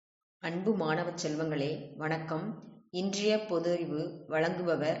அன்பு மாணவ செல்வங்களே, வணக்கம். இன்றைய பொதறிவு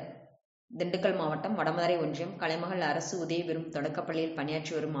வழங்குபவர் திண்டுக்கல் மாவட்டம் வடமத ஒன்றியம் கலைமகள் அரசு உதவி பெறும் தொடக்கப்பள்ளியில்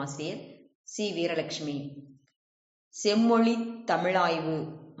பணியாற்றி வரும் ஆசிரியர் சி. வீரலட்சுமி. செம்மொழி தமிழாய்வு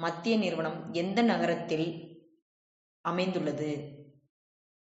மத்திய நிறுவனம் எந்த நகரத்தில் அமைந்துள்ளது?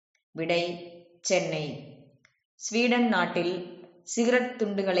 விடை: சென்னை. ஸ்வீடன் நாட்டில் சிகரெட்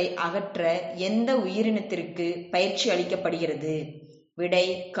துண்டுகளை அகற்ற எந்த உயிரினத்திற்கு பயிற்சி அளிக்கப்படுகிறது? விடை: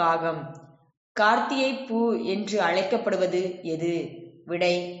 காகம். கார்த்திகை பூ என்று அழைக்கப்படுவது எது?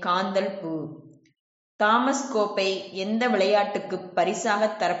 விடை: காந்தல் பூ. தாமஸ் கோப்பை எந்த விளையாட்டுக்கு பரிசாக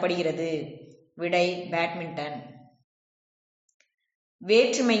தரப்படுகிறது? விடை: பேட்மிண்டன்.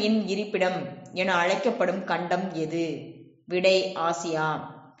 வேற்றுமையின் இருப்பிடம் என அழைக்கப்படும் கண்டம் எது? விடை: ஆசியா.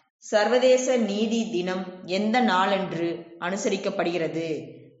 சர்வதேச நீதி தினம் எந்த நாளன்று அனுசரிக்கப்படுகிறது?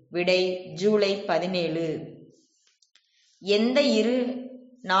 விடை: ஜூலை 17. எந்த இரு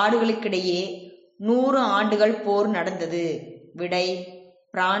நாடுகளுக்கிடையே 100 ஆண்டுகள் போர் நடந்தது? விடை: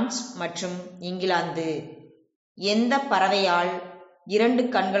 பிரான்ஸ் மற்றும் இங்கிலாந்து. எந்த பறவையால் 2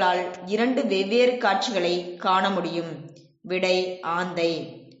 கண்களால் 2 வெவ்வேறு காட்சிகளை காண முடியும்? விடை: ஆந்தை.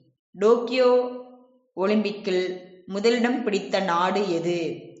 டோக்கியோ ஒலிம்பிக்கில் முதலிடம் பிடித்த நாடு எது?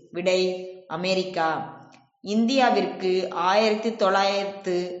 விடை: அமெரிக்கா. இந்தியாவிற்கு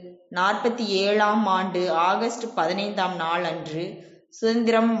 1947ஆம் ஆண்டு ஆகஸ்ட் 15ஆம் நாள் அன்று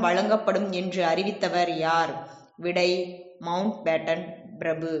சுதந்திரம் வழங்கப்படும் என்று அறிவித்தவர் யார்? விடை: மவுண்ட் பேட்டன்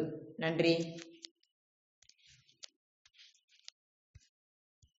பிரபு. நன்றி.